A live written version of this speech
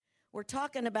We're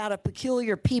talking about a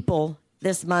peculiar people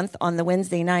this month on the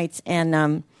Wednesday nights,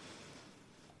 and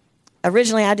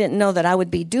originally I didn't know that I would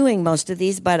be doing most of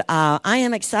these, but I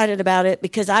am excited about it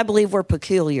because I believe we're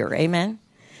peculiar, amen?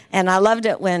 And I loved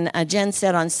it when Jen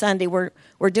said on Sunday, we're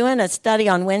doing a study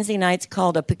on Wednesday nights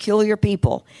called A Peculiar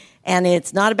People, and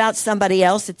it's not about somebody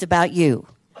else, it's about you.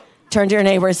 Turn to your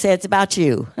neighbor and say, it's about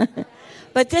you.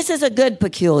 But this is a good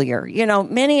peculiar. You know,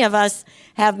 many of us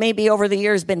have maybe over the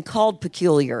years been called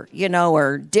peculiar, you know,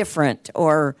 or different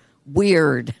or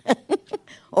weird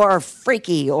or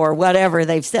freaky or whatever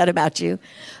they've said about you.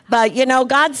 But, you know,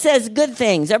 God says good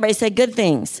things. Everybody say good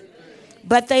things.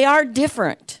 But they are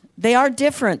different. They are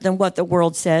different than what the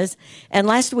world says. And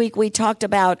last week we talked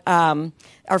about,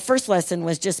 our first lesson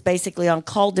was just basically on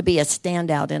called to be a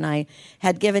standout. And I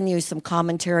had given you some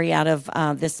commentary out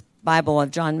of this Bible of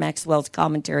John Maxwell's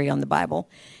commentary on the Bible.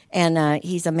 And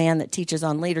he's a man that teaches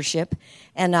on leadership.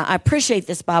 And I appreciate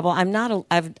this Bible.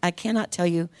 I cannot tell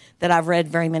you that I've read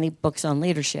very many books on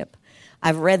leadership.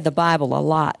 I've read the Bible a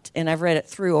lot, and I've read it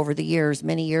through over the years,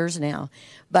 many years now.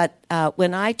 But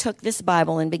when I took this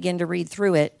Bible and began to read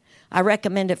through it, I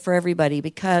recommend it for everybody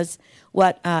because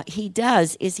what he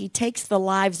does is he takes the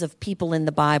lives of people in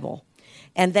the Bible,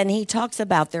 and then he talks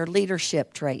about their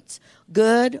leadership traits,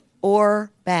 good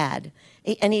or bad.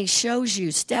 And he shows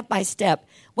you step by step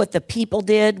what the people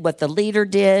did, what the leader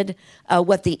did,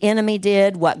 what the enemy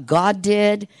did, what God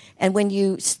did. And when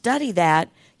you study that,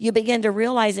 you begin to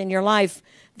realize in your life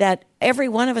that every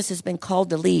one of us has been called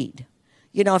to lead.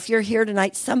 You know, if you're here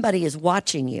tonight, somebody is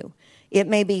watching you. It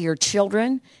may be your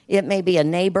children. It may be a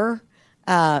neighbor.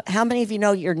 How many of you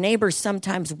know your neighbors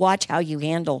sometimes watch how you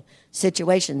handle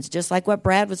situations, just like what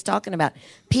Brad was talking about?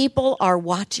 People are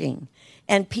watching,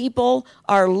 and people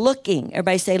are looking.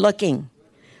 Everybody say looking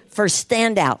for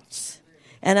standouts.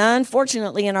 And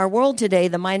unfortunately, in our world today,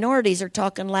 the minorities are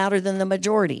talking louder than the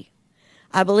majority.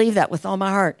 I believe that with all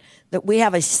my heart, that we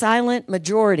have a silent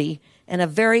majority and a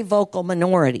very vocal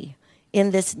minority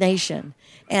in this nation.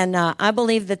 And I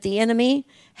believe that the enemy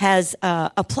has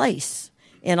a place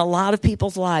in a lot of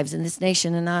people's lives in this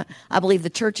nation. And I believe the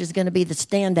church is going to be the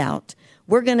standout.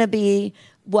 We're going to be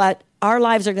what our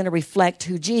lives are going to reflect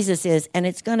who Jesus is. And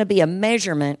it's going to be a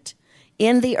measurement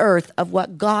in the earth of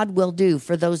what God will do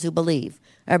for those who believe.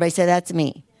 Everybody say, that's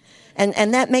me.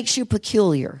 And that makes you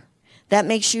peculiar. That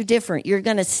makes you different. You're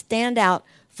going to stand out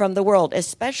from the world,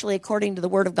 especially according to the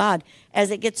Word of God. As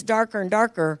it gets darker and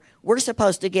darker, we're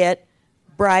supposed to get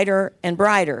brighter and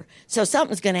brighter. So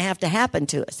something's going to have to happen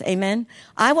to us. Amen?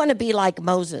 I want to be like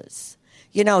Moses.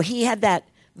 You know, he had that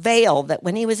veil that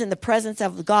when he was in the presence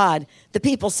of God, the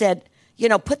people said, you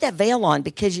know, put that veil on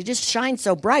because you just shine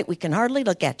so bright we can hardly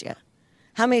look at you.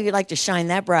 How many of you like to shine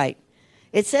that bright?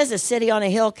 It says a city on a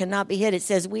hill cannot be hid. It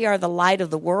says we are the light of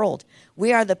the world.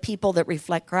 We are the people that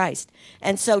reflect Christ.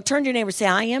 And so turn to your neighbor and say,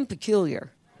 I am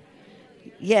peculiar.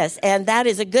 Yes, and that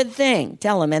is a good thing.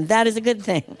 Tell him, and that is a good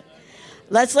thing.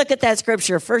 Let's look at that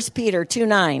scripture, 1 Peter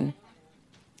 2:9.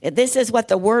 This is what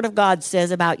the Word of God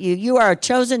says about you. You are a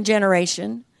chosen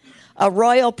generation, a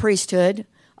royal priesthood,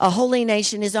 a holy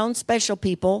nation, his own special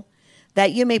people,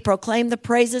 that you may proclaim the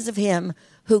praises of him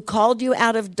who called you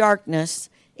out of darkness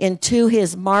into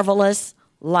his marvelous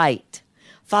light.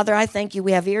 Father, I thank you.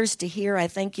 We have ears to hear. I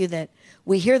thank you that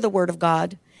we hear the word of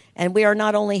God, and we are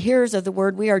not only hearers of the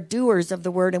word, we are doers of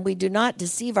the word, and we do not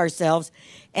deceive ourselves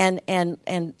and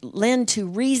lend to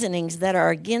reasonings that are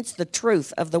against the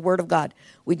truth of the word of God.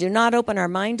 We do not open our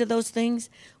mind to those things.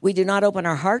 We do not open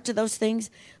our heart to those things,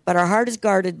 but our heart is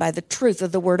guarded by the truth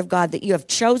of the word of God, that you have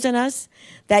chosen us,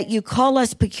 that you call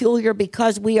us peculiar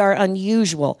because we are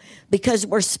unusual, because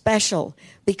we're special,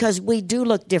 because we do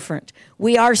look different.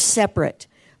 We are separate.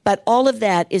 But all of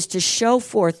that is to show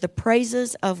forth the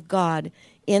praises of God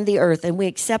in the earth, and we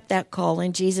accept that call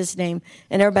in Jesus' name.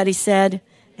 And everybody said,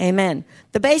 amen.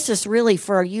 The basis really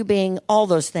for you being all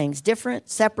those things, different,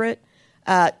 separate,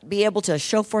 be able to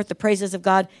show forth the praises of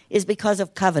God is because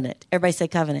of covenant. Everybody say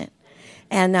covenant.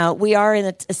 And we are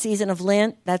in a season of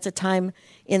Lent. That's a time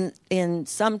in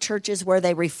some churches where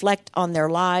they reflect on their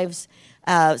lives.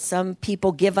 Some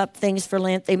people give up things for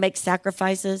Lent. They make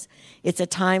sacrifices. It's a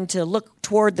time to look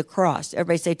toward the cross.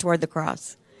 Everybody say toward the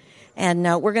cross. And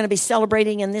we're going to be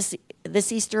celebrating in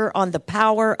this Easter on the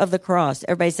power of the cross.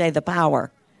 Everybody say the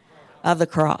power of the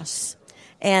cross.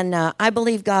 And I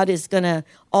believe God is going to,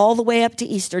 all the way up to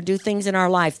Easter, do things in our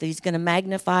life. That he's going to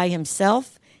magnify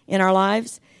himself in our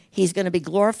lives. He's going to be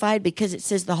glorified because it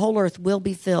says the whole earth will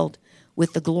be filled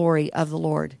with the glory of the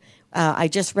Lord. I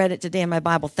just read it today in my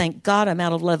Bible. Thank God I'm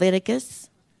out of Leviticus.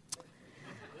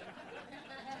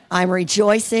 I'm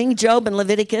rejoicing. Job and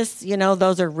Leviticus,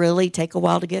 those are really take a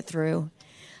while to get through.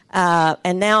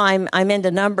 And now I'm into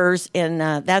Numbers, and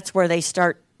that's where they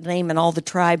start naming all the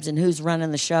tribes and who's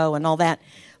running the show and all that.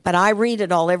 But I read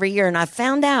it all every year, and I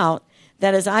found out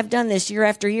that as I've done this year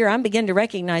after year, I'm beginning to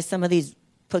recognize some of these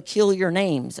peculiar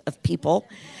names of people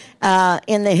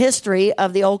in the history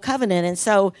of the Old Covenant. And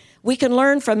so we can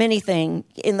learn from anything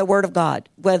in the Word of God,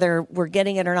 whether we're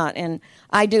getting it or not. And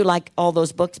I do like all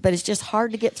those books, but it's just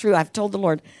hard to get through. I've told the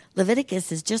Lord,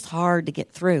 Leviticus is just hard to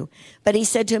get through. But he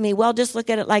said to me, well, just look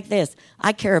at it like this.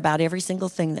 I care about every single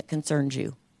thing that concerns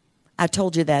you. I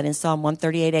told you that in Psalm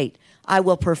 138:8. I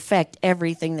will perfect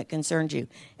everything that concerns you.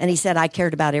 And he said I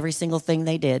cared about every single thing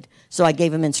they did. So I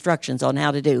gave him instructions on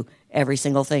how to do every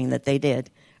single thing that they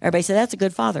did. Everybody said, that's a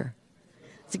good father.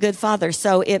 It's a good father.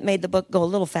 So it made the book go a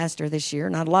little faster this year.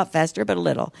 Not a lot faster, but a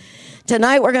little.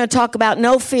 Tonight we're going to talk about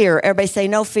no fear. Everybody say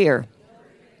no fear.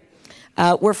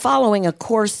 We're following a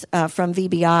course from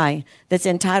VBI that's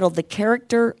entitled The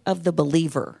Character of the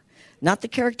Believer. Not the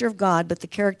character of God, but the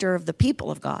character of the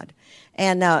people of God.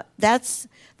 And that's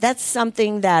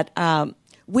something that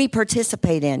we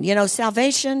participate in.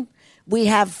 Salvation we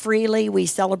have freely. We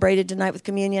celebrated tonight with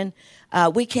communion.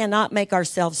 We cannot make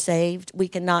ourselves saved. We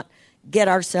cannot get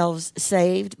ourselves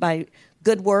saved by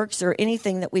good works or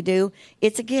anything that we do.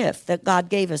 It's a gift that God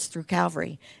gave us through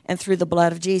Calvary and through the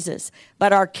blood of Jesus.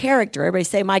 But our character, everybody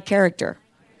say my character.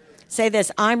 Say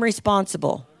this, I'm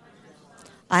responsible.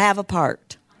 I have a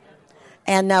part.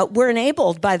 And we're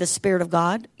enabled by the Spirit of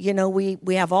God. We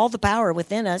have all the power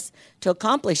within us to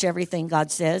accomplish everything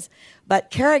God says.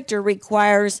 But character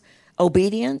requires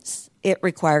obedience. It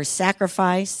requires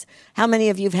sacrifice. How many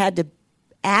of you have had to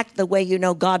act the way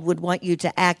God would want you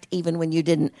to act even when you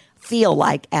didn't feel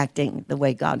like acting the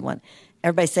way God wanted?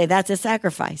 Everybody say that's a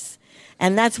sacrifice.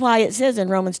 And that's why it says in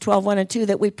Romans 12:1-2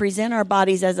 that we present our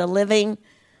bodies as a living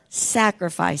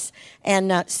sacrifice.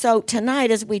 And so tonight,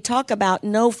 as we talk about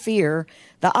no fear,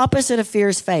 the opposite of fear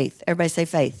is faith. Everybody say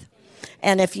faith.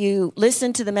 And if you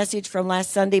listen to the message from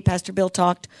last Sunday, Pastor Bill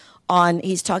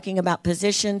he's talking about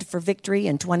positioned for victory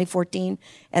in 2014.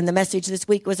 And the message this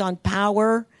week was on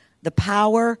the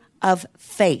power of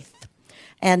faith.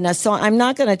 And so I'm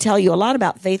not going to tell you a lot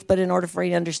about faith, but in order for you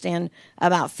to understand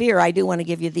about fear, I do want to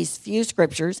give you these few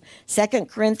scriptures. 2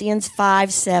 Corinthians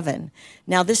 5:7.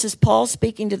 Now, this is Paul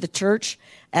speaking to the church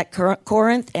at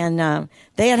Corinth, and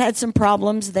they had some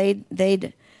problems. They'd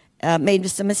made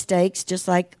some mistakes, just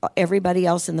like everybody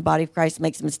else in the body of Christ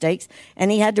makes mistakes,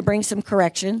 and he had to bring some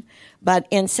correction. But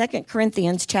in 2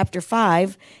 Corinthians chapter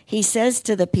 5, he says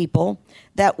to the people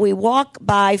that we walk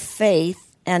by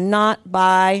faith and not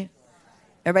by...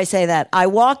 Everybody say that. I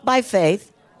walk by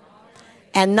faith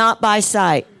and not by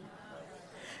sight.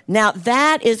 Now,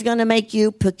 that is going to make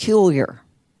you peculiar.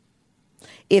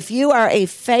 If you are a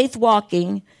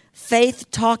faith-walking,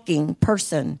 faith-talking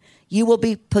person, you will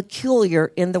be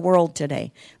peculiar in the world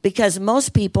today. Because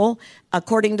most people,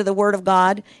 according to the Word of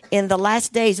God, in the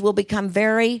last days will become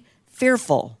very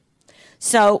fearful.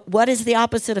 So what is the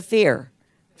opposite of fear?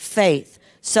 Faith.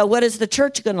 So what is the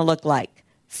church going to look like?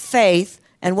 Faith.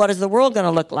 And what is the world going to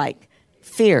look like?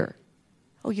 Fear.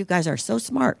 Oh, you guys are so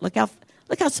smart. Look how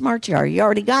smart you are. You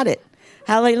already got it.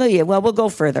 Hallelujah. Well, we'll go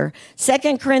further.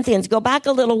 2 Corinthians, go back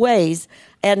a little ways.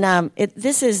 And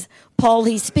this is Paul.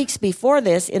 He speaks before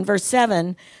this in verse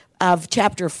 7 of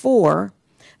chapter 4.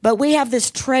 But we have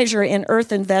this treasure in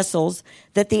earthen vessels,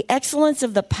 that the excellence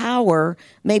of the power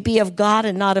may be of God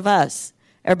and not of us.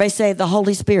 Everybody say the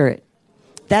Holy Spirit.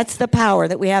 That's the power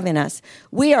that we have in us.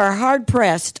 We are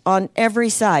hard-pressed on every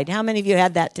side. How many of you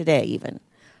had that today even?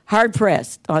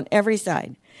 Hard-pressed on every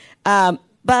side.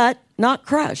 But not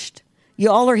crushed.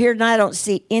 You all are here tonight. I don't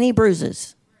see any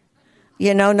bruises.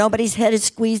 Nobody's head is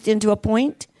squeezed into a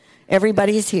point.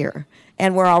 Everybody's here.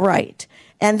 And we're all right.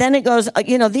 And then it goes,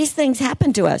 these things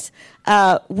happen to us.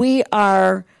 We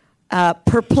are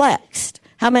perplexed.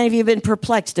 How many of you have been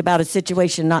perplexed about a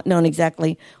situation, not knowing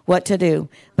exactly what to do?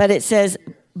 But it says,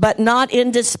 but not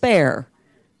in despair.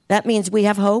 That means we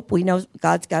have hope. We know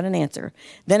God's got an answer.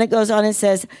 Then it goes on and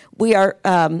says, we are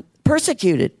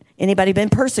persecuted. Anybody been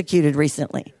persecuted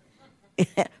recently?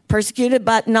 Persecuted,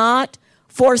 but not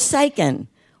forsaken.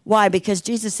 Why? Because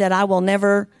Jesus said, I will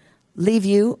never leave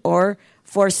you or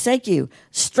forsake you.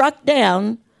 Struck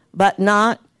down, but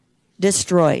not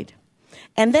destroyed.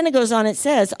 And then it goes on, it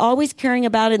says, always carrying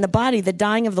about in the body the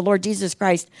dying of the Lord Jesus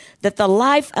Christ, that the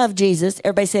life of Jesus,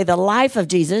 everybody say the life of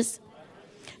Jesus.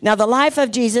 Now, the life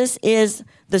of Jesus is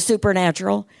the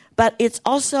supernatural, but it's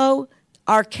also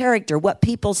our character, what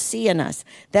people see in us,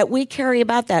 that we carry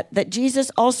about that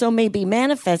Jesus also may be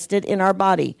manifested in our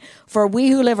body. For we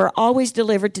who live are always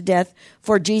delivered to death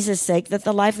for Jesus' sake, that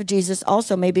the life of Jesus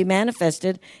also may be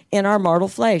manifested in our mortal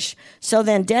flesh. So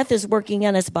then death is working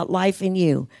in us, but life in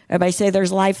you. Everybody say,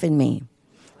 there's life in me.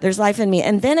 There's life in me.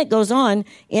 And then it goes on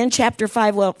in chapter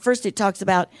 5. Well, first it talks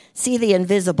about see the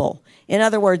invisible. In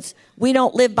other words, we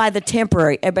don't live by the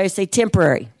temporary. Everybody say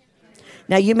temporary.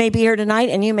 Now, you may be here tonight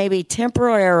and you may be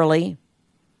temporarily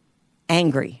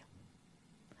angry.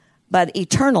 But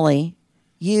eternally,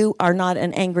 you are not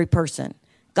an angry person.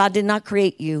 God did not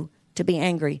create you to be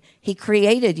angry. He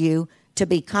created you to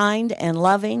be kind and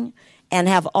loving and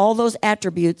have all those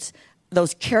attributes,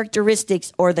 those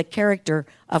characteristics or the character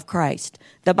of Christ.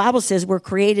 The Bible says we're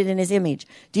created in his image.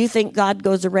 Do you think God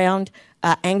goes around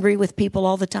angry with people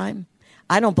all the time?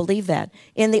 I don't believe that.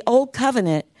 In the old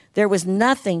covenant, there was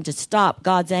nothing to stop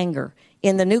God's anger.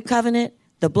 In the new covenant,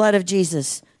 the blood of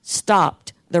Jesus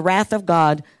stopped the wrath of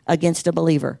God against a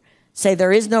believer. Say,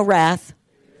 there is no wrath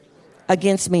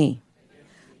against me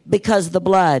because the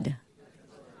blood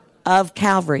of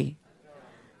Calvary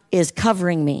is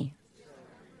covering me.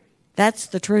 That's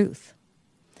the truth.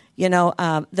 You know,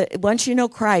 once you know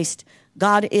Christ,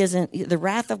 the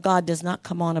wrath of God does not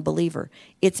come on a believer.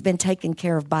 It's been taken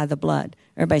care of by the blood.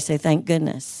 Everybody say, thank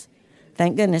goodness.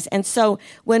 Thank goodness. And so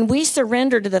when we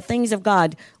surrender to the things of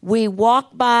God, we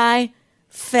walk by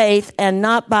faith and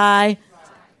not by,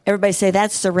 everybody say,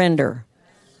 that's surrender.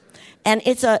 And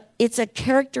it's a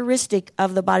characteristic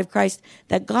of the body of Christ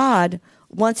that God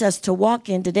wants us to walk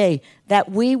in today, that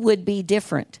we would be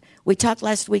different. We talked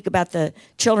last week about the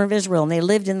children of Israel, and they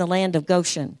lived in the land of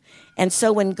Goshen. And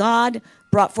so when God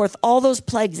brought forth all those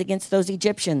plagues against those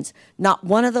Egyptians, not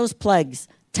one of those plagues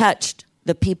touched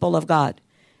the people of God.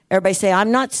 Everybody say,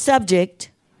 I'm not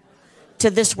subject to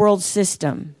this world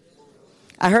system.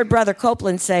 I heard Brother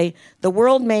Copeland say, the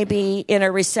world may be in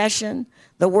a recession.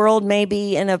 The world may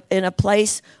be in a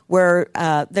place where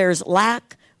there's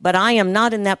lack, but I am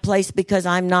not in that place because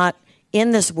I'm not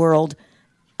in this world.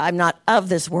 I'm not of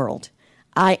this world.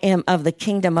 I am of the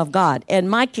kingdom of God. And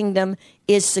my kingdom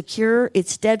is secure,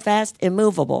 it's steadfast,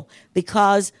 immovable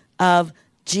because of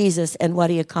Jesus and what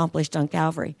he accomplished on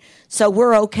Calvary. So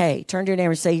we're okay. Turn to your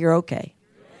neighbor and say, you're okay.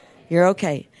 You're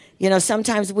okay. You know,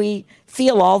 sometimes we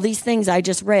feel all these things I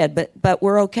just read, but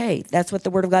we're okay. That's what the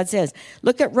Word of God says.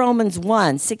 Look at Romans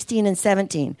 1, 16 and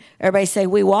 17. Everybody say,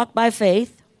 we walk by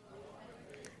faith.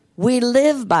 We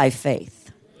live by faith.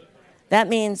 That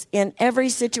means in every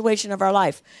situation of our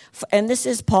life. And this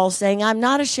is Paul saying, I'm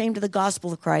not ashamed of the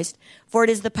gospel of Christ, for it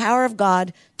is the power of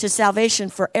God to salvation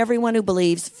for everyone who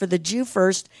believes, for the Jew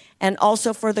first and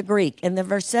also for the Greek. And then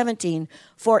verse 17,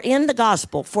 for in the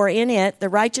gospel, for in it, the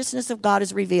righteousness of God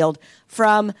is revealed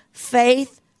from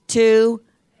faith to,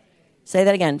 say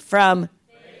that again, from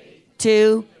faith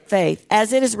to faith.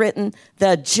 As it is written,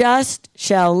 the just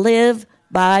shall live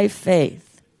by faith.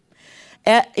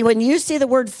 When you see the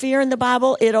word fear in the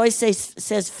Bible, it always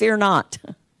says fear not.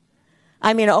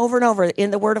 I mean, over and over in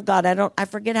the Word of God. I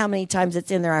forget how many times it's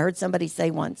in there. I heard somebody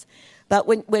say once. But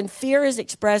when fear is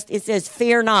expressed, it says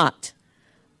fear not.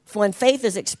 When faith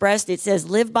is expressed, it says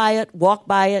live by it, walk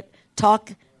by it,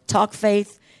 talk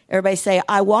faith. Everybody say,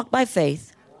 I walk by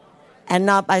faith and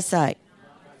not by sight.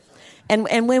 And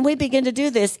when we begin to do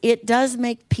this, it does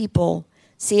make people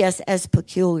see us as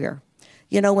peculiar.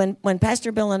 You know, when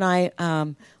Pastor Bill and I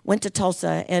went to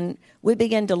Tulsa and we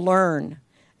began to learn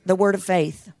the word of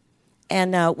faith,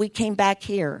 and we came back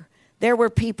here, there were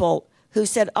people who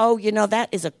said, oh, you know, that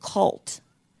is a cult.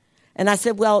 And I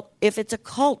said, well, if it's a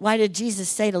cult, why did Jesus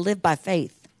say to live by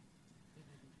faith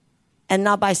and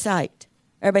not by sight?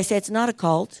 Everybody say it's not a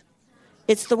cult.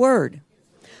 It's the word.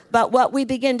 But what we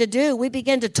begin to do, we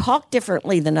begin to talk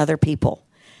differently than other people.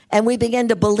 And we begin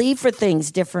to believe for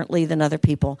things differently than other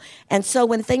people. And so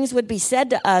when things would be said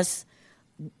to us,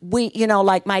 we, you know,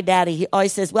 like my daddy, he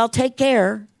always says, well, take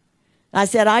care. I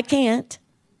said, I can't.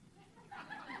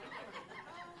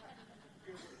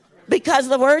 Because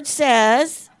the word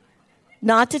says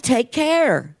not to take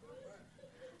care.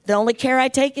 The only care I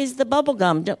take is the bubble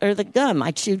gum or the gum.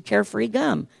 I chewed carefree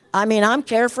gum. I mean, I'm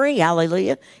carefree,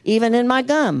 hallelujah, even in my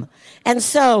gum. And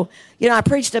so, you know, I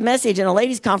preached a message in a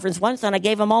ladies' conference once, and I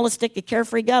gave them all a stick of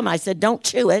carefree gum. I said, don't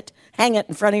chew it. Hang it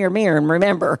in front of your mirror, and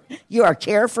remember, you are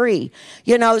carefree.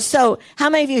 You know, so how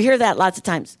many of you hear that lots of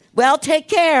times? Well, take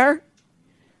care.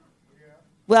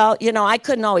 Well, you know, I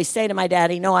couldn't always say to my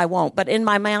daddy, no, I won't. But in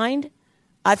my mind,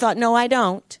 I thought, no, I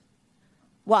don't.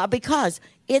 Well, because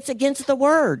it's against the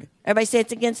word. Everybody say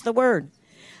it's against the word.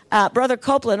 Brother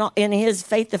Copeland, in his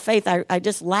Faith to Faith, I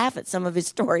just laugh at some of his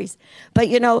stories. But,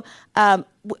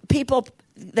 people,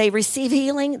 they receive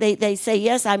healing. They say,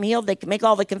 yes, I'm healed. They can make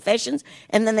all the confessions.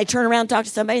 And then they turn around and talk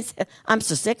to somebody and say, I'm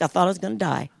so sick, I thought I was going to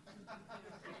die.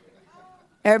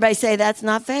 Everybody say that's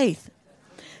not faith.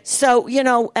 So,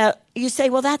 you say,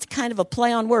 well, that's kind of a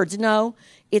play on words. No,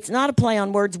 it's not a play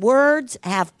on words. Words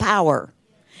have power.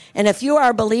 And if you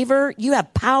are a believer, you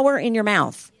have power in your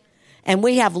mouth. And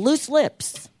we have loose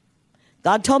lips.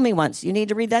 God told me once, you need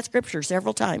to read that scripture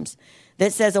several times,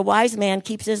 that says a wise man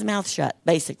keeps his mouth shut.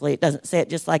 Basically, it doesn't say it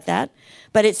just like that.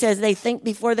 But it says they think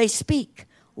before they speak.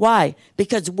 Why?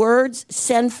 Because words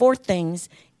send forth things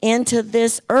into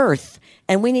this earth.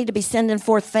 And we need to be sending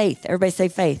forth faith. Everybody say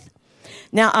faith.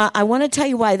 Now, I want to tell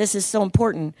you why this is so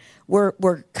important.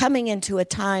 We're coming into a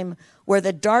time where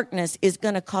the darkness is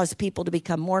going to cause people to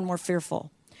become more and more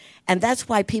fearful. And that's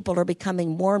why people are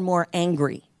becoming more and more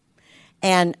angry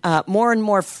and more and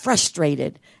more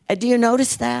frustrated. Do you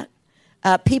notice that?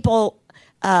 People,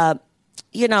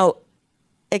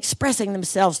 expressing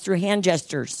themselves through hand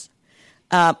gestures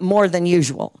more than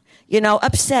usual.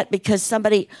 Upset because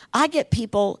I get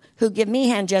people who give me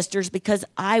hand gestures because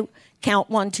I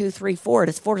count 1, 2, 3, 4.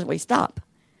 It's 4 we stop.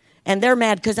 And they're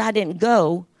mad because I didn't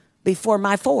go before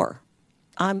my 4.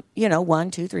 I'm,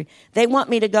 1, 2, 3. They want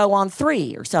me to go on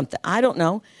 3 or something. I don't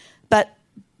know.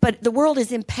 But the world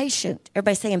is impatient.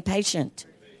 Everybody say impatient.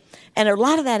 And a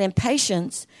lot of that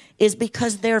impatience is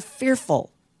because they're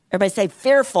fearful. Everybody say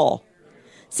fearful.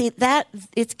 See, that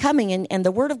it's coming, and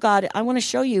the Word of God, I want to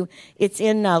show you, it's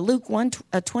in Luke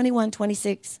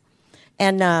 21:26.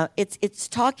 And it's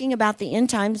talking about the end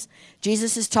times.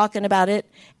 Jesus is talking about it.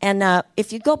 And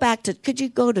if you go back to, could you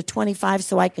go to 25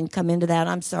 so I can come into that?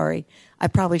 I'm sorry. I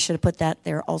probably should have put that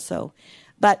there also.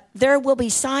 But there will be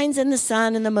signs in the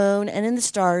sun and the moon and in the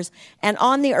stars, and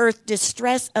on the earth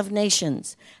distress of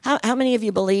nations. How many of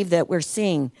you believe that we're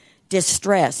seeing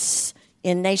distress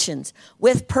in nations?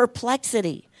 With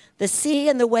perplexity, the sea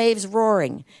and the waves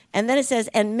roaring. And then it says,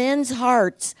 and men's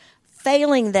hearts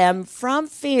failing them from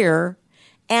fear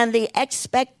and the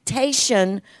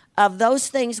expectation of those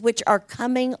things which are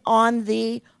coming on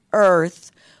the earth,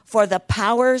 for the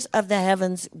powers of the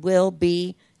heavens will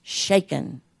be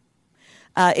shaken.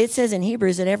 It says in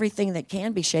Hebrews that everything that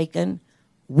can be shaken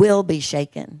will be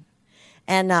shaken.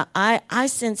 And I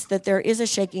sense that there is a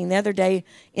shaking. The other day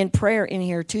in prayer in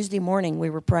here, Tuesday morning, we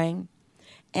were praying.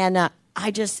 And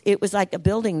it was like a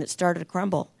building that started to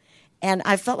crumble. And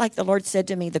I felt like the Lord said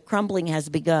to me, the crumbling has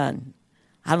begun.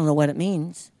 I don't know what it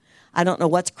means. I don't know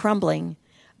what's crumbling,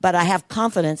 but I have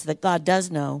confidence that God does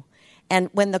know. And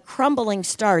when the crumbling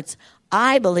starts,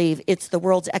 I believe it's the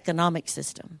world's economic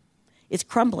system. It's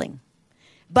crumbling.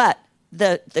 But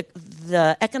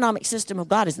the economic system of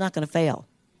God is not going to fail.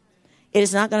 It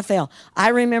is not going to fail. I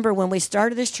remember when we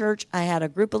started this church, I had a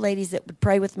group of ladies that would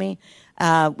pray with me.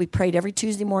 We prayed every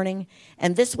Tuesday morning.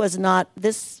 And this was not,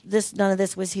 none of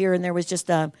this was here. And there was just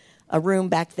a room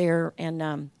back there.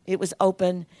 And it was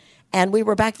open. And we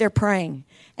were back there praying.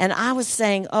 And I was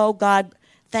saying, oh, God,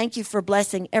 thank you for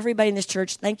blessing everybody in this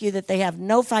church. Thank you that they have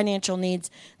no financial needs.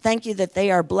 Thank you that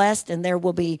they are blessed and there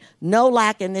will be no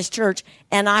lack in this church.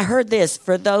 And I heard this,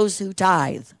 for those who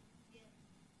tithe.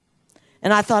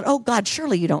 And I thought, oh, God,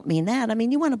 surely you don't mean that. I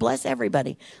mean, you want to bless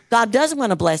everybody. God does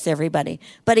want to bless everybody,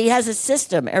 but he has a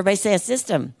system. Everybody say a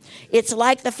system. It's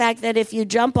like the fact that if you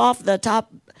jump off the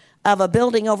top of a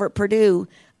building over at Purdue,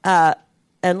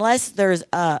 unless there's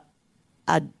a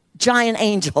giant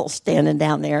angel standing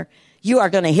down there, you are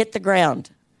going to hit the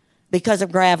ground because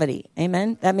of gravity.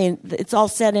 Amen? I mean, it's all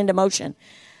set into motion.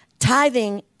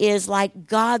 Tithing is like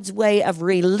God's way of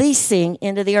releasing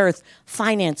into the earth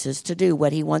finances to do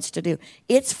what he wants to do.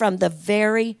 It's from the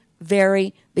very,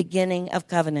 very beginning of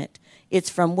covenant. It's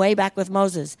from way back with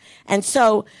Moses. And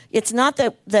so it's not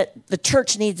that the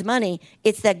church needs money.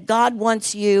 It's that God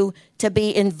wants you to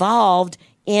be involved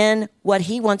in what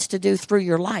he wants to do through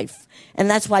your life. And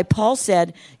that's why Paul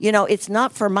said, it's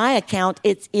not for my account,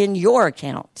 it's in your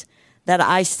account that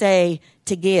I say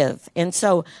to give. And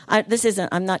so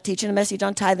I'm not teaching a message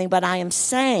on tithing, but I am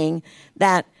saying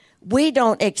that we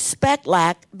don't expect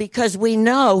lack because we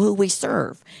know who we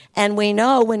serve. And we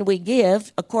know when we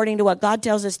give, according to what God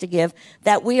tells us to give,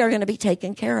 that we are going to be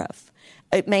taken care of.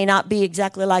 It may not be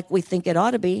exactly like we think it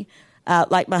ought to be.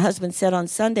 Like my husband said on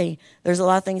Sunday, there's a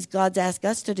lot of things God's asked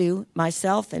us to do,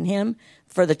 myself and him,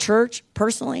 for the church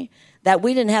personally, that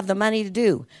we didn't have the money to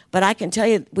do. But I can tell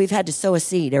you, we've had to sow a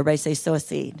seed. Everybody say sow a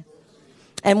seed.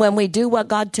 And when we do what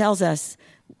God tells us,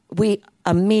 we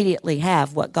immediately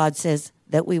have what God says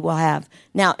that we will have.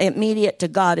 Now, immediate to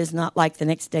God is not like the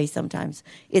next day sometimes.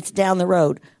 It's down the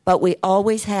road. but we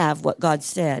always have what God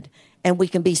said, and we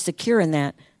can be secure in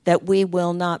that we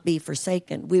will not be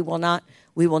forsaken. We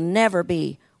will never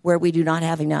be where we do not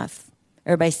have enough.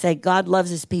 Everybody say, God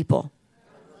loves his people.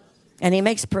 And he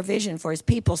makes provision for his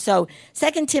people. So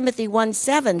 2 Timothy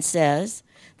 1:7 says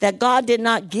that God did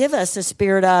not give us a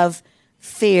spirit of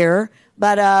fear,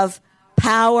 but of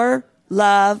power,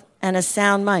 love, and a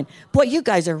sound mind. Boy, you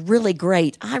guys are really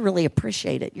great. I really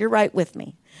appreciate it. You're right with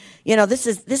me. You know, this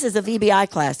is a VBI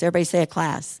class. Everybody say a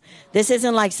class. This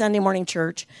isn't like Sunday morning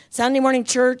church. Sunday morning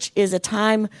church is a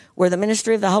time where the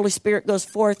ministry of the Holy Spirit goes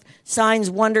forth, signs,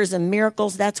 wonders, and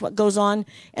miracles. That's what goes on.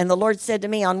 And the Lord said to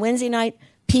me on Wednesday night,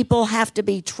 people have to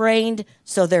be trained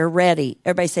so they're ready.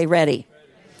 Everybody say ready.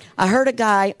 I heard a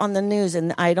guy on the news,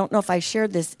 and I don't know if I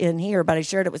shared this in here, but I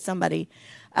shared it with somebody.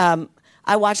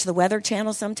 I watch the Weather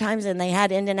Channel sometimes, and they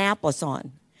had Indianapolis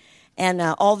on. And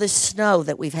all this snow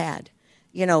that we've had.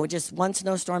 You know, just one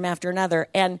snowstorm after another.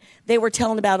 And they were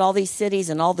telling about all these cities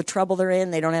and all the trouble they're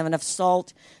in. They don't have enough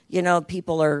salt. You know,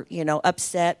 people are,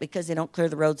 upset because they don't clear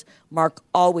the roads. Mark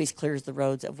always clears the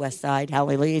roads of West Side.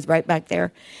 Hallelujah. He's right back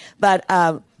there. But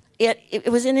it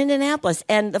was in Indianapolis.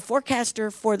 And the forecaster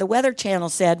for the Weather Channel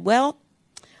said, well,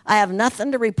 I have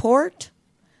nothing to report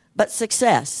but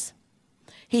success.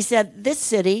 He said, this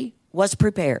city was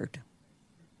prepared.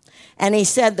 And he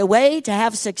said, the way to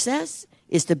have success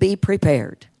is to be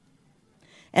prepared.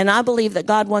 And I believe that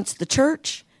God wants the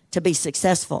church to be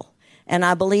successful. And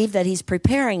I believe that he's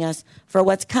preparing us for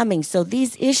what's coming. So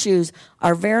these issues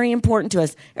are very important to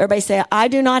us. Everybody say, I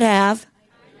do not have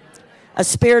a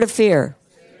spirit of fear.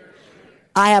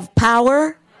 I have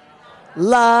power,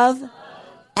 love,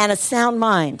 and a sound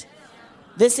mind.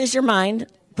 This is your mind.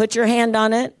 Put your hand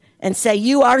on it and say,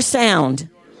 you are sound.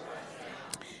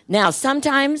 Now,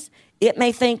 sometimes it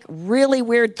may think really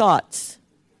weird thoughts.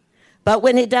 But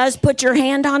when it does, put your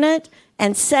hand on it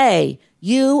and say,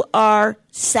 you are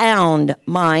sound,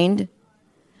 mind.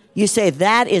 You say,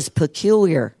 that is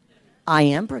peculiar. I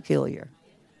am peculiar.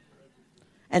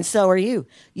 And so are you.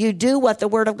 You do what the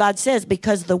Word of God says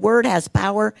because the Word has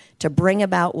power to bring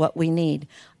about what we need.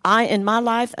 In my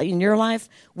life, in your life,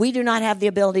 we do not have the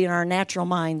ability in our natural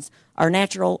minds, our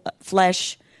natural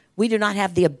flesh. We do not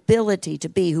have the ability to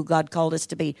be who God called us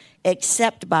to be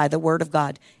except by the Word of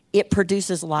God. It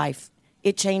produces life.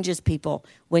 It changes people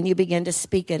when you begin to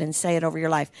speak it and say it over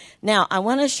your life. Now, I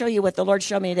want to show you what the Lord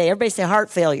showed me today. Everybody say heart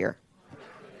failure.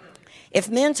 If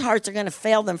men's hearts are going to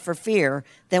fail them for fear,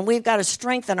 then we've got to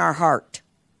strengthen our heart.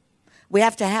 We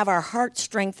have to have our heart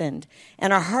strengthened.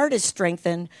 And our heart is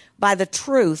strengthened by the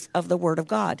truth of the Word of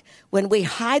God. When we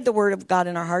hide the Word of God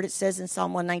in our heart, it says in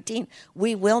Psalm 119,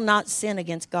 we will not sin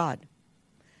against God.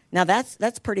 Now, that's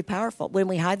pretty powerful. When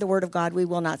we hide the Word of God, we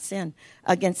will not sin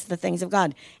against the things of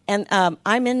God. And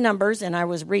I'm in Numbers, and I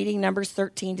was reading Numbers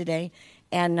 13 today,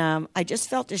 and I just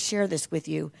felt to share this with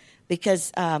you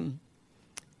because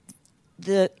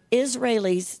the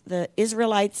Israelites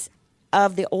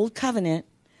of the Old Covenant,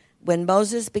 when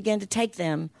Moses began to take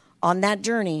them on that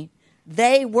journey,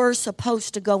 they were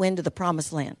supposed to go into the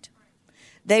Promised Land.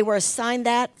 They were assigned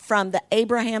that from the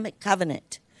Abrahamic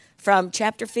covenant. From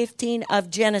chapter 15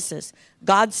 of Genesis,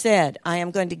 God said, I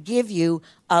am going to give you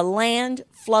a land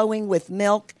flowing with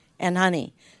milk and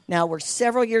honey. Now, we're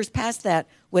several years past that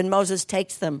when Moses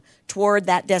takes them toward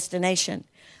that destination.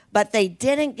 But they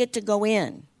didn't get to go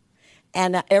in.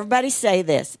 And everybody say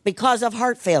this, because of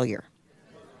heart failure.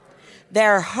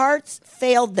 Their hearts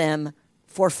failed them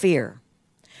for fear.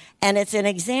 And it's an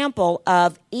example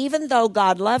of even though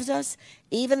God loves us,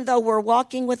 even though we're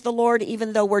walking with the Lord,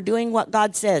 even though we're doing what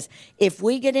God says, if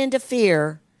we get into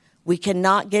fear, we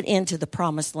cannot get into the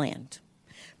Promised Land.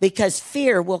 Because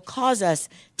fear will cause us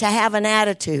to have an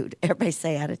attitude. Everybody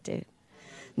say attitude.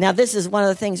 Now, this is one of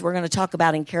the things we're going to talk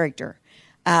about in character.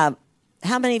 How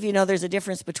many of you know there's a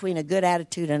difference between a good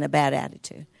attitude and a bad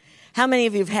attitude? How many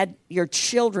of you have had your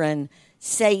children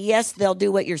say, yes, they'll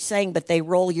do what you're saying, but they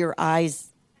roll their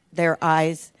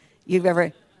eyes? You've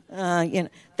ever,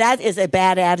 that is a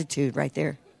bad attitude right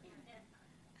there.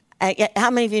 How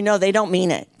many of you know they don't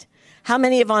mean it? How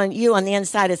many of you on the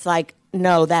inside, it's like,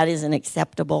 no, that isn't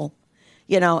acceptable.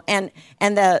 And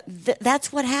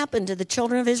that's what happened to the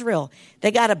children of Israel.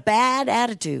 They got a bad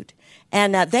attitude,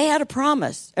 and they had a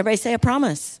promise. Everybody say a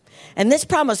promise. And this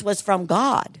promise was from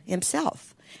God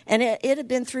himself. And it had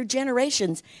been through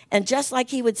generations. And just like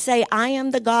he would say, I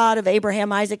am the God of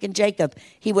Abraham, Isaac, and Jacob,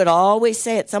 he would always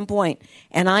say at some point,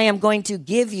 and I am going to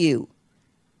give you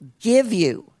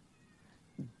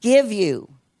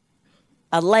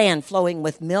a land flowing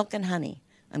with milk and honey.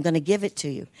 I'm going to give it to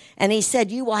you. And he said,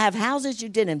 you will have houses you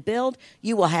didn't build.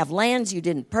 You will have lands you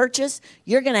didn't purchase.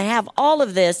 You're going to have all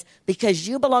of this because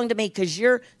you belong to me, because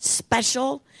you're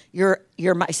special. You're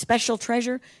my special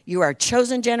treasure. You are a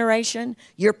chosen generation.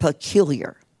 You're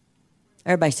peculiar.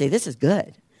 Everybody say, this is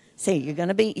good. See, you're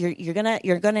going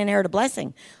to inherit a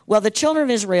blessing. Well, the children of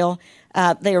Israel,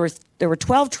 there were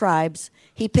 12 tribes.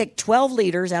 He picked 12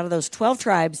 leaders out of those 12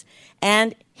 tribes,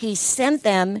 and he sent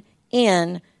them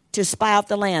in to spy out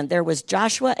the land. There was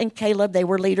Joshua and Caleb. They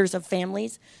were leaders of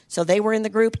families, so they were in the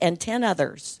group, and 10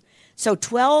 others. So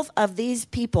 12 of these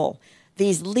people,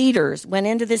 these leaders, went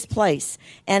into this place.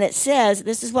 And it says,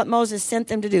 this is what Moses sent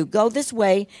them to do. Go this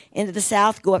way into the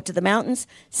south, go up to the mountains,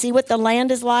 see what the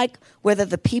land is like, whether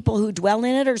the people who dwell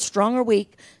in it are strong or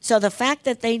weak. So the fact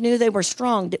that they knew they were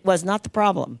strong was not the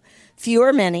problem. Few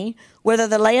or many, whether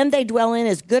the land they dwell in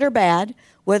is good or bad,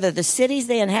 whether the cities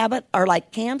they inhabit are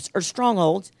like camps or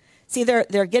strongholds. See,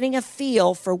 they're getting a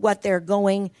feel for what they're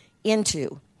going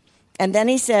into. And then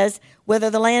he says, whether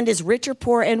the land is rich or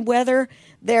poor, and whether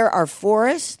there are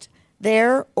forests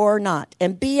there or not.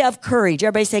 And be of courage.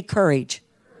 Everybody say courage.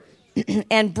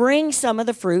 And bring some of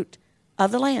the fruit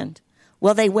of the land.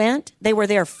 Well, they went. They were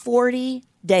there 40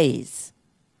 days.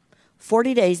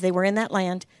 40 days they were in that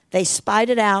land. They spied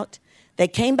it out. They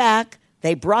came back.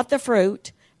 They brought the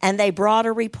fruit, and they brought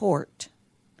a report.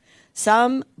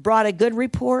 Some brought a good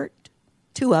report,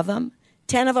 2 of them.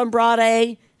 10 of them brought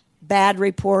a bad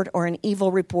report or an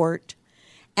evil report.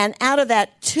 And out of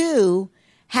that, 2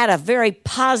 had a very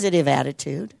positive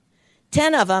attitude.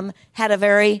 10 of them had a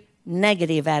very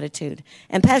negative attitude.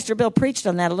 And Pastor Bill preached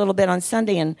on that a little bit on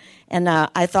Sunday, and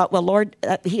I thought, well, Lord,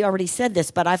 he already said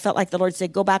this, but I felt like the Lord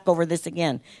said, go back over this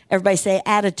again. Everybody say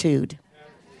attitude.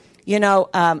 You know,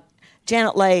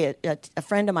 Janet Leigh, a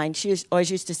friend of mine, she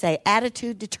always used to say,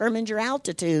 attitude determines your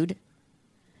altitude.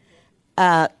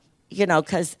 You know,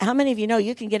 because how many of you know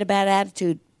you can get a bad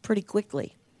attitude pretty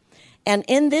quickly? And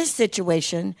in this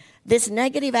situation, this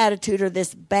negative attitude or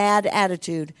this bad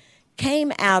attitude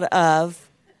came out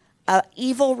of an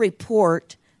evil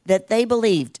report that they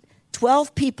believed.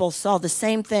 12 people saw the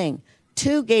same thing.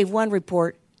 2 gave one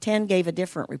report, 10 gave a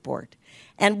different report.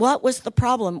 And what was the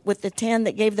problem with the 10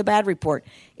 that gave the bad report?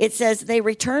 It says they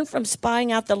returned from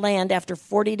spying out the land after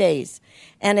 40 days.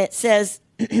 And it says,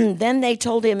 then they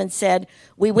told him and said,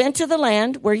 we went to the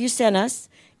land where you sent us.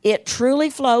 It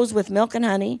truly flows with milk and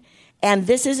honey, and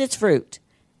this is its fruit.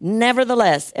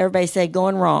 Nevertheless, everybody say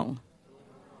going wrong.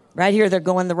 Right here, they're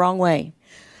going the wrong way.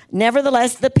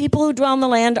 Nevertheless, the people who dwell in the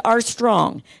land are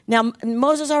strong. Now,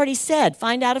 Moses already said,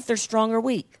 find out if they're strong or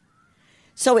weak.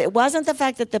 So it wasn't the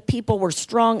fact that the people were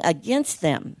strong against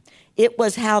them. It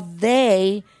was how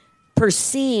they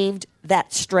perceived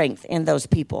that strength in those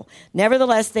people.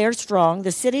 Nevertheless, they are strong.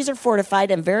 The cities are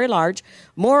fortified and very large.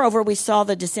 Moreover, we saw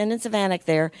the descendants of Anak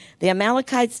there. The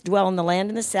Amalekites dwell in the land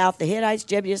in the south. The Hittites,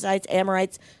 Jebusites,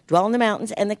 Amorites dwell in the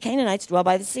mountains, and the Canaanites dwell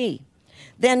by the sea.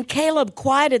 Then Caleb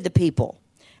quieted the people,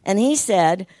 and he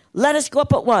said, let us go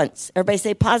up at once. Everybody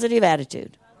say positive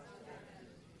attitude.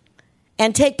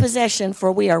 And take possession,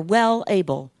 for we are well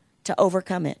able to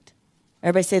overcome it.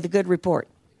 Everybody say the good report.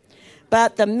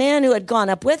 But the men who had gone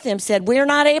up with him said, we are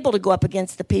not able to go up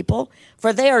against the people,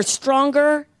 for they are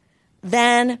stronger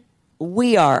than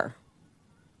we are.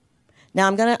 Now,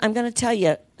 I'm gonna tell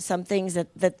you some things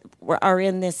that are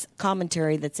in this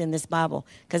commentary that's in this Bible,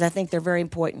 because I think they're very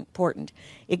important.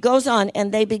 It goes on,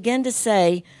 and they begin to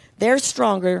say they're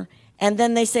stronger, and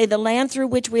then they say the land through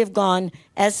which we have gone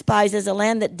as spies is a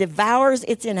land that devours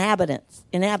its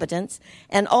inhabitants,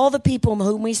 and all the people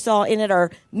whom we saw in it are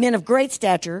men of great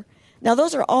stature. Now,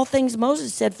 those are all things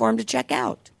Moses said for him to check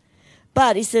out.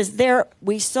 But he says, there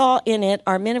we saw in it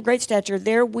are men of great stature.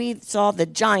 There we saw the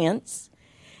giants,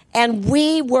 and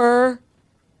we were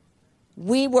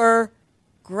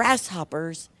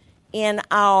grasshoppers in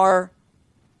our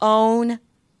own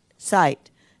sight.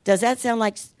 Does that sound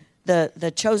like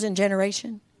the chosen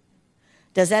generation?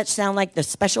 Does that sound like the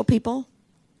special people?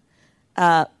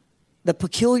 The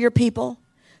peculiar people?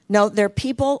 No, they're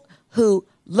people who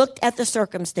looked at the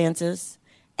circumstances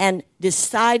and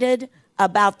decided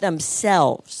about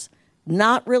themselves,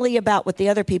 not really about what the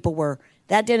other people were.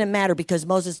 That didn't matter because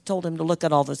Moses told him to look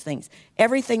at all those things.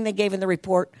 Everything they gave in the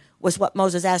report was what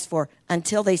Moses asked for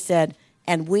until they said,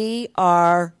 and we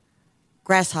are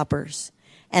grasshoppers.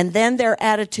 And then their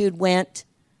attitude went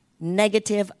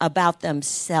negative about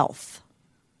themselves.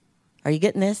 Are you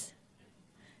getting this?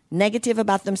 Negative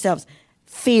about themselves.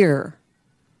 Fear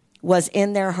was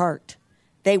in their heart.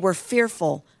 They were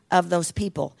fearful of those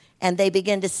people, and they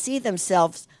began to see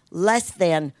themselves less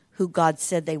than who God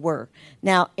said they were.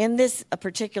 Now, in this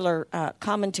particular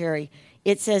commentary,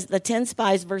 it says the 10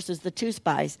 spies versus the 2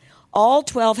 spies. All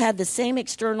 12 had the same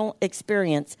external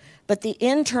experience, but the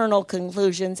internal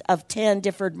conclusions of 10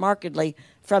 differed markedly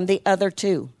from the other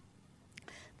 2.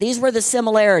 These were the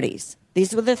similarities.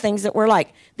 These were the things that were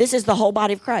like. This is the whole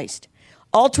body of Christ.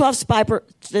 All 12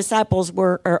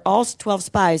 all 12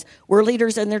 spies were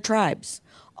leaders in their tribes.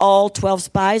 All 12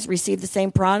 spies received the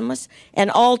same promise,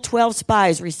 and all 12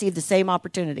 spies received the same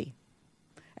opportunity.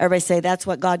 Everybody say, that's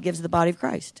what God gives the body of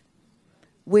Christ.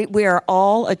 We are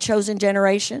all a chosen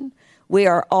generation. We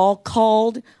are all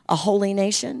called a holy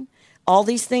nation. All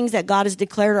these things that God has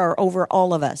declared are over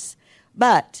all of us.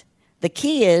 But the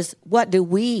key is, what do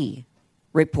we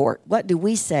report? What do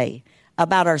we say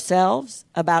about ourselves,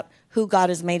 about who God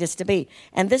has made us to be?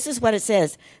 And this is what it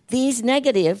says. These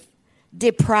negative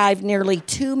deprived nearly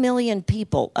 2 million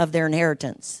people of their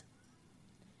inheritance.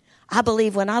 I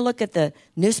believe when I look at the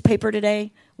newspaper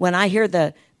today, when I hear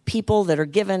the people that are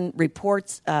given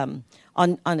reports on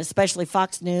especially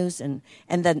Fox News and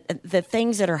the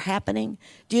things that are happening,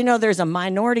 do you know there's a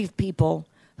minority of people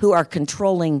who are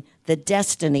controlling the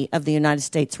destiny of the United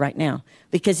States right now?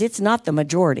 Because it's not the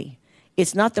majority.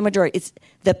 It's not the majority. It's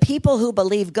the people who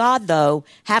believe God, though,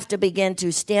 have to begin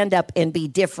to stand up and be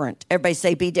different. Everybody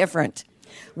say, be different.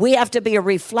 We have to be a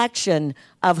reflection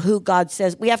of who God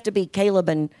says. We have to be Caleb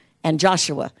and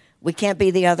Joshua. We can't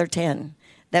be the other 10.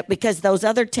 That because those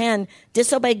other 10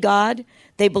 disobeyed God,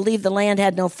 they believed the land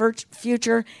had no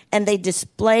future, and they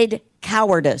displayed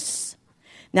cowardice.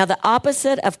 Now, the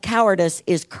opposite of cowardice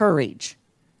is courage.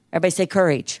 Everybody say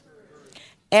courage.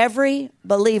 Every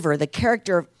believer, the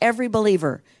character of every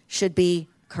believer should be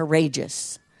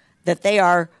courageous. That they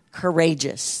are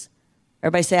courageous.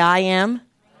 Everybody say, I am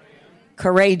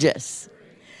courageous.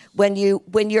 When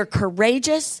you're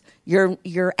courageous,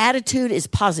 your attitude is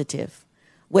positive.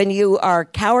 When you are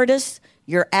cowardice,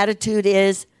 your attitude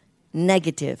is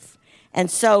negative.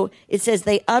 And so it says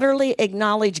they utterly did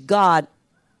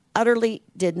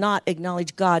not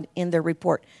acknowledge God in their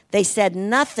report. They said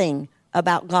nothing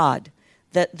about God.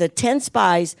 The 10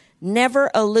 spies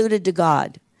never alluded to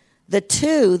God. The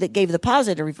 2 that gave the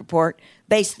positive report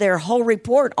based their whole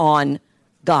report on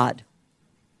God.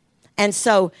 And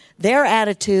so their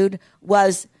attitude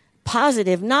was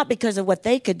positive, not because of what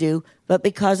they could do, but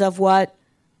because of what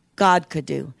God could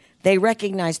do. They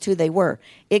recognized who they were.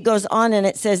 It goes on and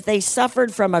it says they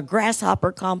suffered from a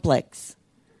grasshopper complex.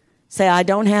 Say, I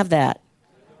don't have that.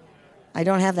 I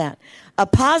don't have that. A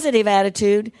positive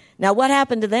attitude. Now, what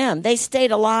happened to them? They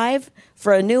stayed alive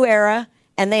for a new era,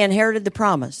 and they inherited the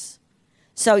promise.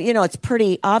 So, it's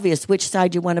pretty obvious which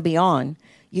side you want to be on.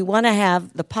 You want to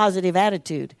have the positive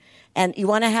attitude, and you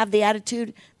want to have the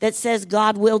attitude that says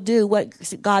God will do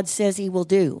what God says he will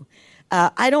do.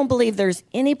 I don't believe there's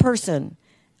any person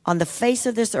on the face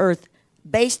of this earth,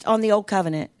 based on the old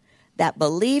covenant, that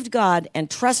believed God and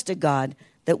trusted God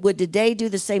that would today do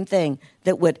the same thing,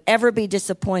 that would ever be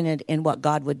disappointed in what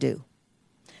God would do.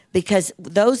 Because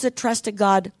those that trusted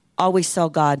God always saw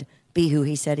God be who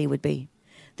he said he would be.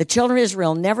 The children of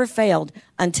Israel never failed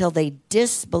until they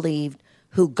disbelieved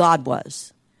who God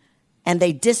was. And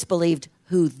they disbelieved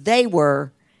who they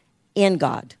were in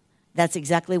God. That's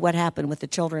exactly what happened with the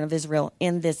children of Israel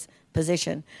in this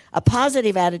position. A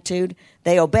positive attitude,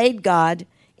 they obeyed God,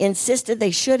 insisted they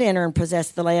should enter and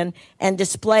possess the land, and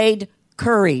displayed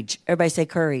courage. Everybody say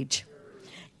courage.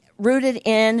 Rooted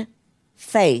in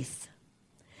faith.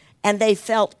 And they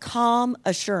felt calm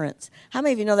assurance. How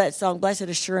many of you know that song, Blessed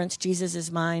Assurance, Jesus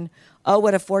is Mine? Oh,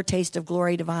 what a foretaste of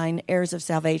glory divine, heirs of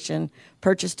salvation,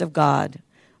 purchased of God,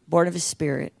 born of his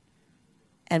Spirit,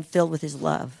 and filled with his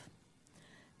love.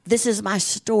 This is my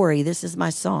story. This is my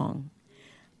song.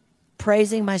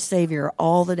 Praising my Savior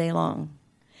all the day long.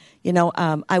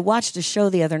 I watched a show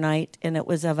the other night, and it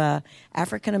was of a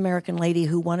African-American lady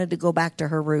who wanted to go back to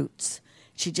her roots.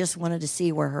 She just wanted to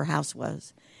see where her house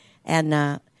was.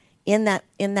 And in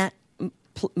that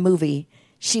movie,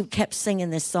 she kept singing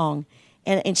this song.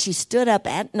 And she stood up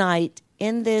at night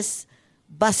in this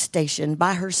bus station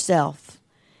by herself.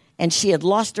 And she had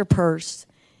lost her purse.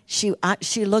 She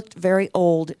looked very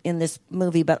old in this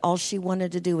movie, but all she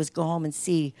wanted to do was go home and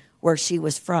see where she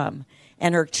was from.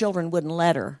 And her children wouldn't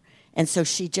let her. And so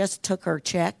she just took her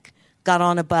check, got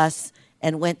on a bus,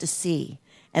 and went to see.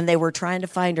 And they were trying to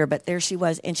find her, but there she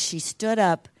was. And she stood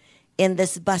up in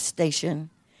this bus station,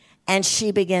 and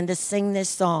she began to sing this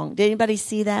song. Did anybody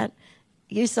see that?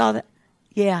 You saw that?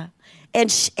 Yeah. And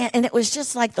it was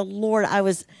just like the Lord. I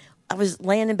was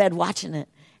laying in bed watching it.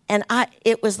 And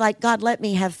it was like, God, let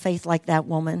me have faith like that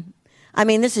woman. I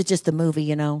mean, this is just a movie,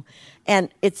 you know, and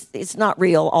it's not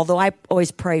real. Although I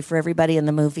always pray for everybody in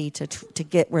the movie to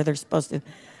get where they're supposed to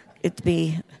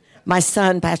be. My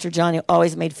son, Pastor Johnny,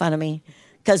 always made fun of me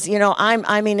because, you know,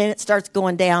 I mean, and it starts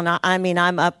going down. I mean,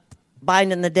 I'm up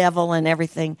binding the devil and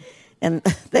everything, and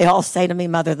they all say to me,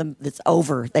 "Mother, it's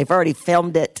over. They've already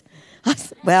filmed it." I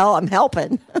said, well, I'm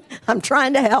helping. I'm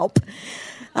trying to help.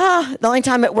 The only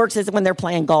time it works is when they're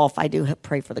playing golf. I do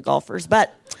pray for the golfers.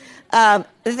 But in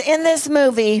this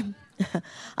movie,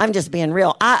 I'm just being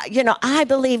real. I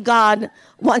believe God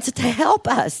wants to help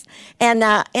us. And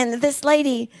this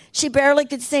lady, she barely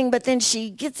could sing, but then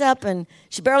she gets up and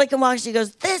she barely can walk. She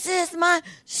goes, "This is my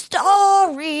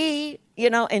story," you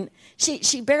know, and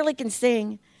she barely can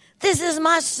sing. "This is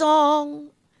my song."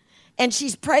 And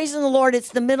she's praising the Lord. It's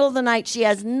the middle of the night. She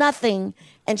has nothing.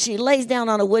 And she lays down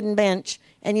on a wooden bench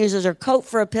and uses her coat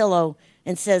for a pillow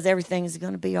and says everything's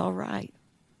going to be all right.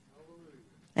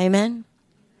 Amen?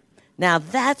 Now,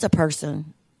 that's a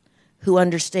person who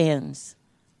understands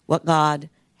what God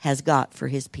has got for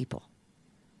his people.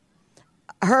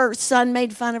 Her son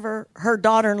made fun of her. Her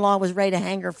daughter-in-law was ready to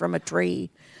hang her from a tree.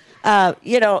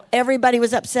 Everybody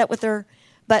was upset with her.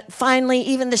 But finally,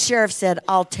 even the sheriff said,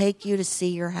 "I'll take you to see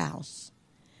your house."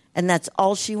 And that's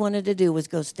all she wanted to do was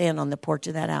go stand on the porch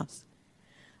of that house.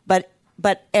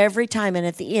 But every time, and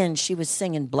at the end, she was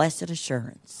singing "Blessed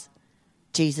Assurance,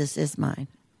 Jesus is mine."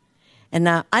 And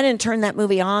now, I didn't turn that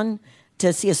movie on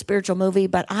to see a spiritual movie,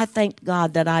 but I thank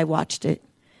God that I watched it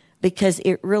because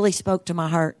it really spoke to my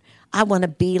heart. I want to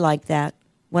be like that.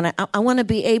 When I want to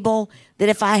be able, that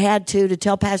if I had to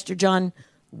tell Pastor John,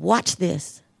 "Watch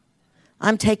this.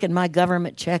 I'm taking my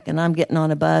government check and I'm getting on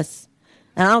a bus.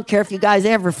 And I don't care if you guys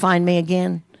ever find me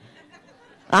again.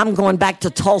 I'm going back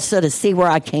to Tulsa to see where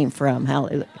I came from."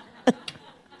 Hallelujah.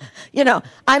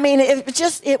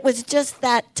 It was just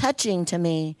that touching to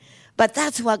me. But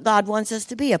that's what God wants us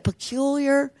to be, a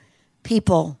peculiar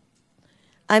people.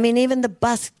 I mean, even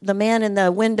the man in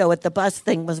the window at the bus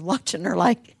thing was watching her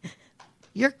like,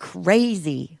 "You're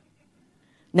crazy."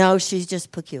 No, she's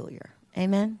just peculiar.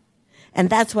 Amen. And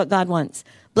that's what God wants.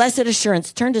 Blessed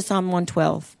assurance. Turn to Psalm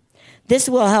 112. This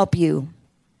will help you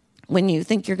when you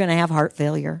think you're going to have heart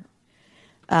failure.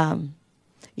 I'm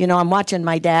watching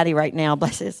my daddy right now,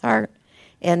 bless his heart.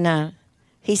 And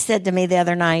he said to me the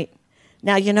other night,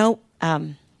 "Now,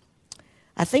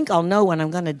 I think I'll know when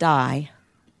I'm going to die."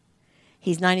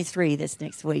 He's 93 this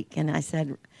next week. And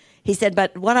he said,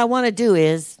 "But what I want to do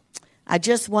is I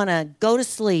just want to go to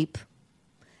sleep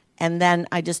and then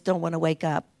I just don't want to wake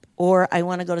up. Or I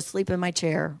want to go to sleep in my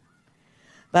chair.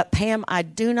 But Pam, I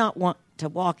do not want to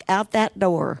walk out that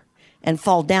door and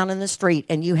fall down in the street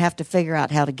and you have to figure out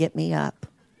how to get me up."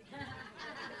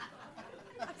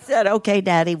 I said, "Okay,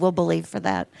 Daddy, we'll believe for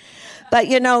that." But,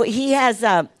 he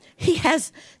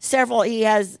has several. He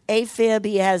has AFib.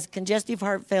 He has congestive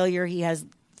heart failure. He has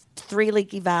 3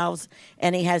 leaky valves.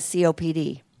 And he has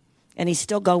COPD. And he's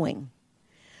still going.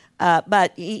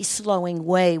 But he's slowing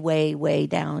way, way, way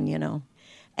down,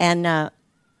 And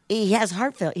he has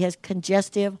heart failure. He has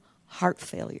congestive heart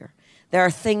failure. There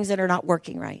are things that are not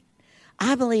working right.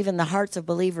 I believe in the hearts of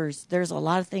believers, there's a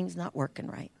lot of things not working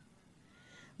right.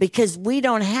 Because we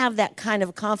don't have that kind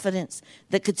of confidence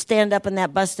that could stand up in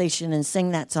that bus station and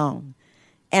sing that song.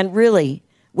 And really,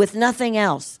 with nothing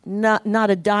else, not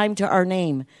a dime to our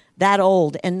name, that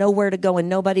old, and nowhere to go and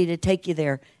nobody to take you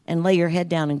there, and lay your head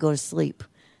down and go to sleep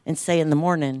and say in the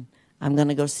morning, "I'm going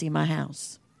to go see my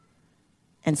house."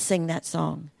 And sing that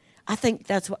song. I think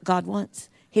that's what God wants.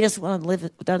 He doesn't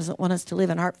want us to live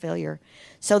in heart failure.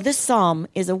 So this psalm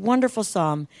is a wonderful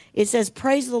psalm. It says,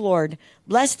 "Praise the Lord.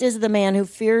 Blessed is the man who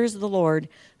fears the Lord,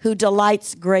 who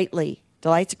delights greatly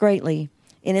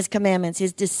in his commandments.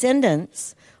 His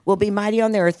descendants will be mighty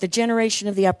on the earth. The generation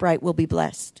of the upright will be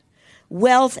blessed.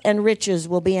 Wealth and riches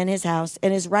will be in his house,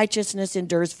 and his righteousness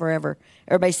endures forever."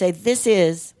 Everybody say, this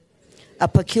is a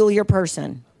peculiar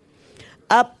person.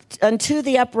 "Up unto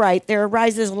the upright there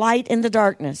arises light in the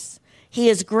darkness. He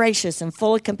is gracious and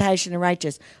full of compassion and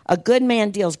righteous. A good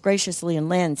man deals graciously and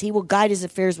lends. He will guide his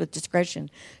affairs with discretion.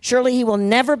 Surely he will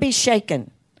never be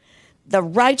shaken. The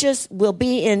righteous will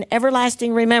be in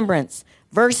everlasting remembrance."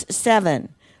 Verse 7.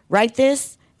 Write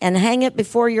this and hang it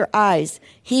before your eyes.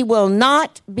 "He will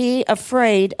not be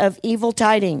afraid of evil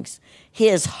tidings.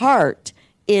 His heart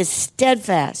is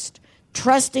steadfast,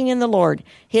 trusting in the Lord.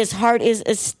 His heart is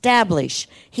established.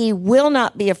 He will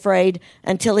not be afraid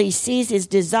until he sees his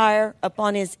desire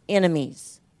upon his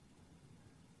enemies."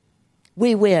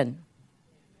 We win.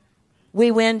 We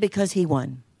win because he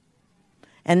won.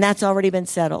 And that's already been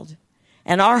settled.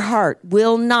 And our heart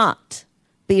will not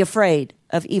be afraid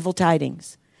of evil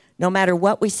tidings. No matter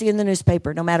what we see in the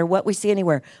newspaper, no matter what we see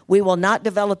anywhere, we will not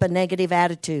develop a negative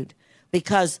attitude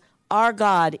because our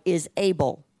God is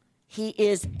able. He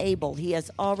is able. He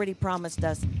has already promised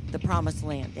us the promised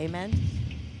land. Amen?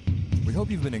 We hope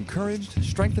you've been encouraged,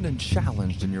 strengthened, and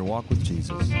challenged in your walk with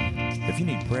Jesus. If you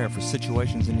need prayer for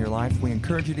situations in your life, we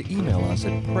encourage you to email us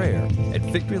at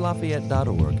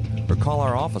prayer@victorylafayette.org or call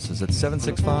our offices at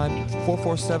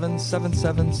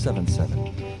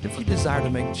 765-447-7777. If you desire to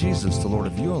make Jesus the Lord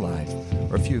of your life,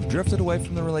 or if you've drifted away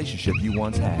from the relationship you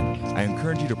once had, I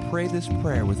encourage you to pray this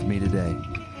prayer with me today.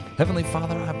 Heavenly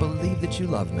Father, I believe that you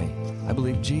love me. I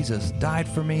believe Jesus died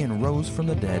for me and rose from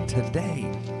the dead.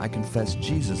 Today, I confess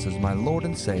Jesus as my Lord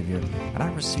and Savior, and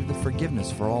I receive the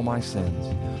forgiveness for all my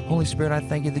sins. Holy Spirit, I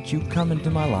thank you that you come into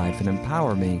my life and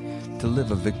empower me to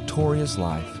live a victorious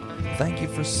life. Thank you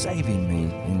for saving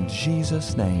me. In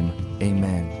Jesus' name,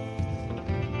 amen.